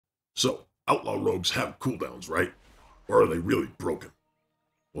So, Outlaw rogues have cooldowns, right? Or are they really broken?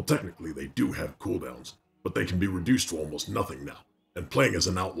 Well, technically they do have cooldowns, but they can be reduced to almost nothing now, and playing as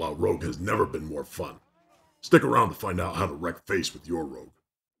an Outlaw rogue has never been more fun. Stick around to find out how to wreck face with your rogue.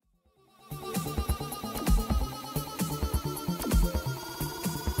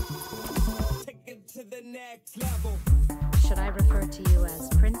 Take it to the next level. Should I refer to you as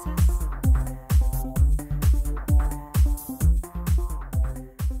Princess?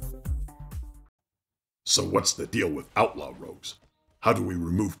 So what's the deal with Outlaw rogues? How do we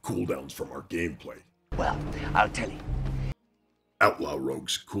remove cooldowns from our gameplay? Well, I'll tell you. Outlaw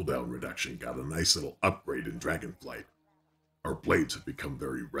rogues' cooldown reduction got a nice little upgrade in Dragonflight. Our blades have become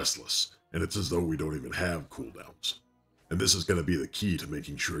very restless, and it's as though we don't even have cooldowns. And this is going to be the key to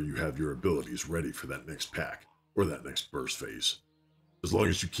making sure you have your abilities ready for that next pack, or that next burst phase. As long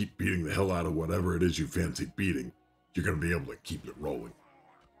as you keep beating the hell out of whatever it is you fancy beating, you're going to be able to keep it rolling.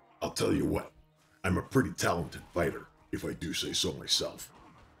 I'll tell you what, I'm a pretty talented fighter, if I do say so myself.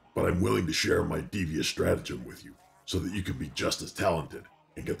 But I'm willing to share my devious stratagem with you, so that you can be just as talented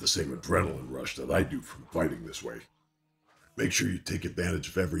and get the same adrenaline rush that I do from fighting this way. Make sure you take advantage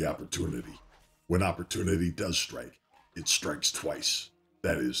of every opportunity. When opportunity does strike, it strikes twice.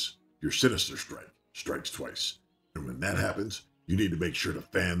 That is, your sinister strike strikes twice. And when that happens, you need to make sure to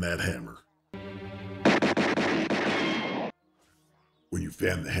fan that hammer. When you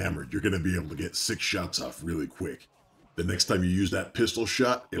fan the hammer, you're going to be able to get 6 shots off really quick. The next time you use that pistol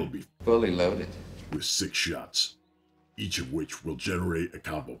shot, it'll be fully loaded with 6 shots, each of which will generate a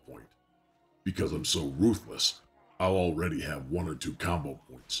combo point. Because I'm so ruthless, I'll already have 1 or 2 combo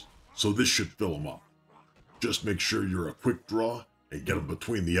points, so this should fill them up. Just make sure you're a quick draw and get them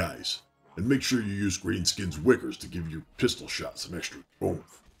between the eyes, and make sure you use Greenskin's Wickers to give your pistol shot some extra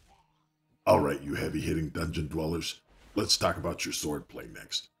oomph. Alright, you heavy-hitting dungeon dwellers, let's talk about your swordplay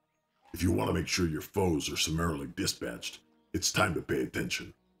next. If you want to make sure your foes are summarily dispatched, it's time to pay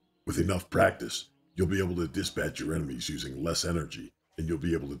attention. With enough practice, you'll be able to dispatch your enemies using less energy, and you'll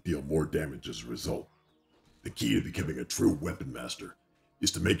be able to deal more damage as a result. The key to becoming a true weapon master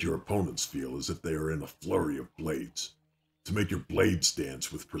is to make your opponents feel as if they are in a flurry of blades. To make your blades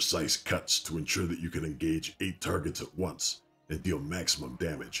dance with precise cuts to ensure that you can engage 8 targets at once and deal maximum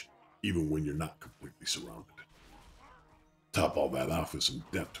damage, even when you're not completely surrounded. Top all that off with some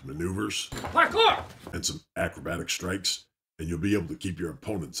deft maneuvers, Parkour! and some acrobatic strikes, and you'll be able to keep your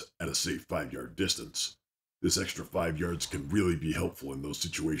opponents at a safe 5-yard distance. This extra 5 yards can really be helpful in those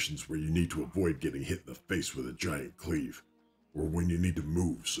situations where you need to avoid getting hit in the face with a giant cleave, or when you need to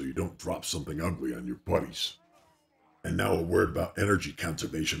move so you don't drop something ugly on your buddies. And now a word about energy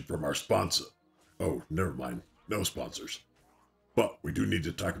conservation from our sponsor. Oh, never mind, no sponsors. But we do need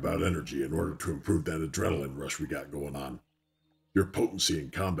to talk about energy in order to improve that adrenaline rush we got going on. Your potency in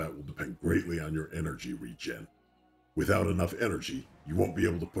combat will depend greatly on your energy regen. Without enough energy, you won't be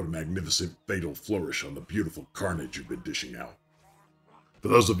able to put a magnificent fatal flourish on the beautiful carnage you've been dishing out. For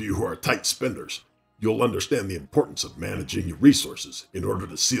those of you who are tight spenders, you'll understand the importance of managing your resources in order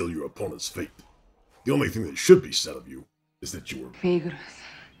to seal your opponent's fate. The only thing that should be said of you is that you were vigorous.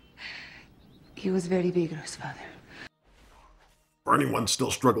 He was very vigorous, Father. For anyone still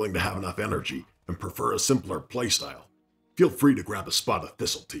struggling to have enough energy and prefer a simpler playstyle, feel free to grab a spot of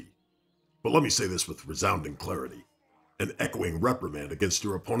Thistle Tea. But let me say this with resounding clarity. An echoing reprimand against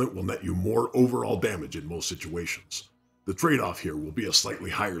your opponent will net you more overall damage in most situations. The trade-off here will be a slightly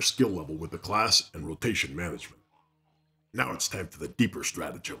higher skill level with the class and rotation management. Now it's time for the deeper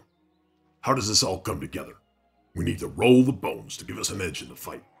stratagem. How does this all come together? We need to roll the bones to give us an edge in the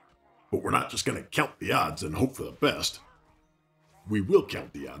fight. But we're not just going to count the odds and hope for the best. We will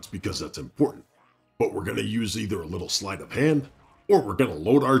count the odds because that's important. But we're going to use either a little sleight of hand, or we're going to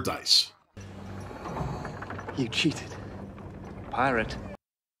load our dice. You cheated. Pirate.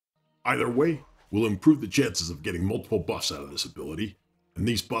 Either way, we'll improve the chances of getting multiple buffs out of this ability, and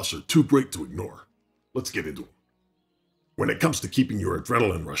these buffs are too great to ignore. Let's get into them. When it comes to keeping your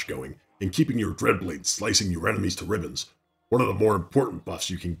adrenaline rush going, and keeping your dreadblade slicing your enemies to ribbons, one of the more important buffs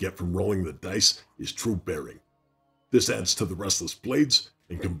you can get from rolling the dice is true bearing. This adds to the restless blades,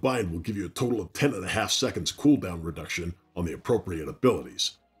 and combined will give you a total of 10.5 seconds cooldown reduction on the appropriate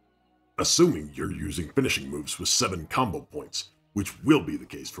abilities. Assuming you're using finishing moves with 7 combo points, which will be the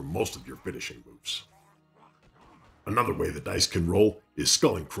case for most of your finishing moves. Another way the dice can roll is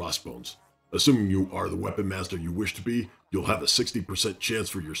skull and crossbones. Assuming you are the weapon master you wish to be, you'll have a 60% chance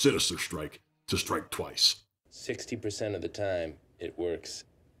for your sinister strike to strike twice. 60% of the time, it works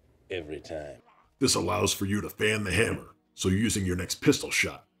every time. This allows for you to fan the hammer, so using your next pistol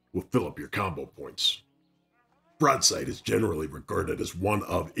shot will fill up your combo points. Broadside is generally regarded as one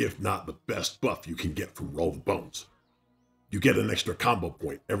of, if not the best buff you can get from Roll the Bones. You get an extra combo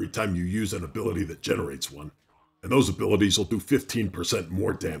point every time you use an ability that generates one, and those abilities will do 15%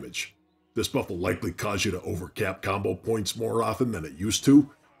 more damage. This buff will likely cause you to overcap combo points more often than it used to,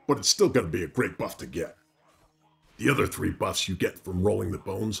 but it's still going to be a great buff to get. The other 3 buffs you get from Rolling the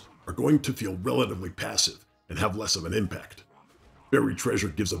Bones are going to feel relatively passive and have less of an impact. Buried Treasure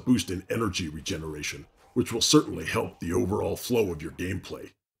gives a boost in energy regeneration, which will certainly help the overall flow of your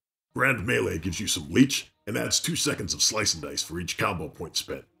gameplay. Grand Melee gives you some leech and adds 2 seconds of Slice and Dice for each combo point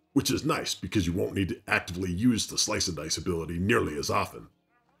spent, which is nice because you won't need to actively use the Slice and Dice ability nearly as often.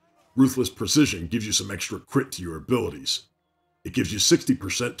 Ruthless Precision gives you some extra crit to your abilities. It gives you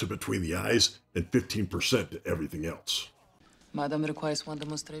 60% to Between the Eyes and 15% to everything else. Madam requires one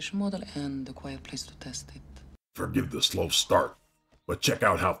demonstration model and a quiet place to test it. Forgive the slow start, but check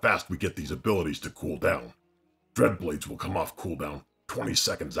out how fast we get these abilities to cool down. Dreadblades will come off cooldown 20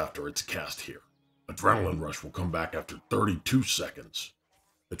 seconds after it's cast here. Adrenaline Rush will come back after 32 seconds.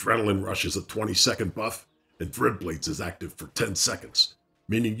 Adrenaline Rush is a 20-second buff, and Dreadblades is active for 10 seconds,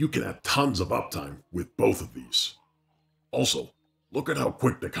 meaning you can have tons of uptime with both of these. Also, look at how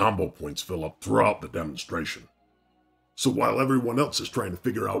quick the combo points fill up throughout the demonstration. So while everyone else is trying to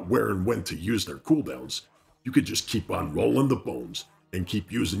figure out where and when to use their cooldowns, you could just keep on rolling the bones and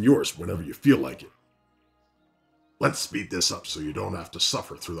keep using yours whenever you feel like it. Let's speed this up so you don't have to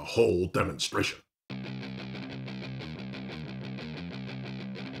suffer through the whole demonstration.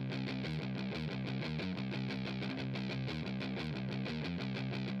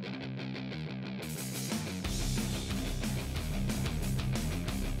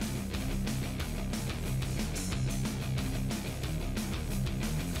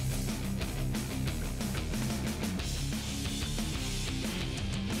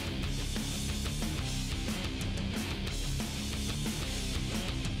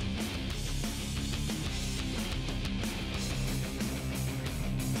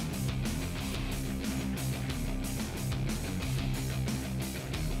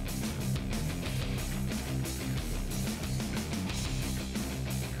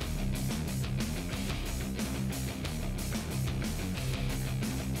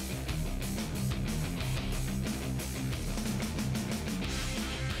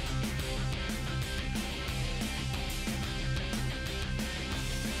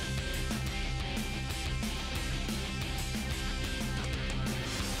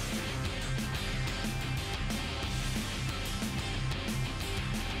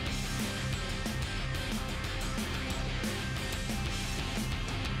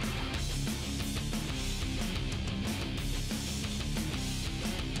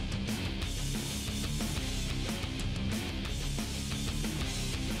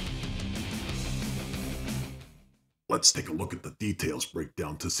 Let's take a look at the details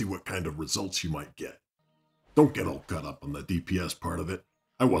breakdown to see what kind of results you might get. Don't get all caught up on the DPS part of it.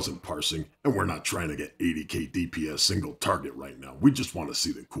 I wasn't parsing, and we're not trying to get 80k DPS single target right now. We just want to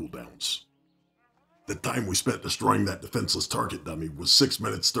see the cooldowns. The time we spent destroying that defenseless target dummy was 6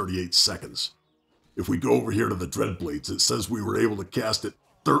 minutes 38 seconds. If we go over here to the Dreadblades, it says we were able to cast it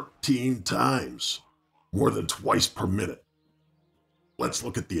 13 times, more than twice per minute. Let's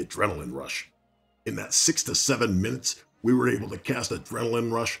look at the Adrenaline Rush. In that 6 to 7 minutes, we were able to cast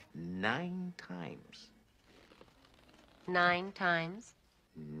Adrenaline Rush 9 times. 9 times.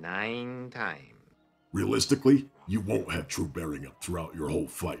 9 times. Realistically, you won't have true bearing up throughout your whole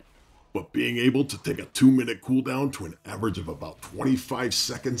fight, but being able to take a 2-minute cooldown to an average of about 25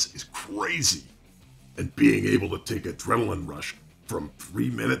 seconds is crazy. And being able to take Adrenaline Rush from 3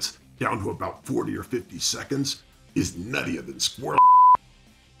 minutes down to about 40 or 50 seconds is nuttier than squirrel.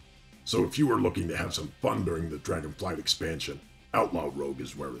 So if you were looking to have some fun during the Dragonflight expansion, Outlaw Rogue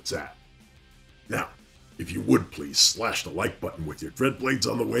is where it's at. Now, if you would please slash the like button with your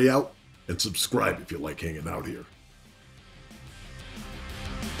Dreadblades on the way out, and subscribe if you like hanging out here.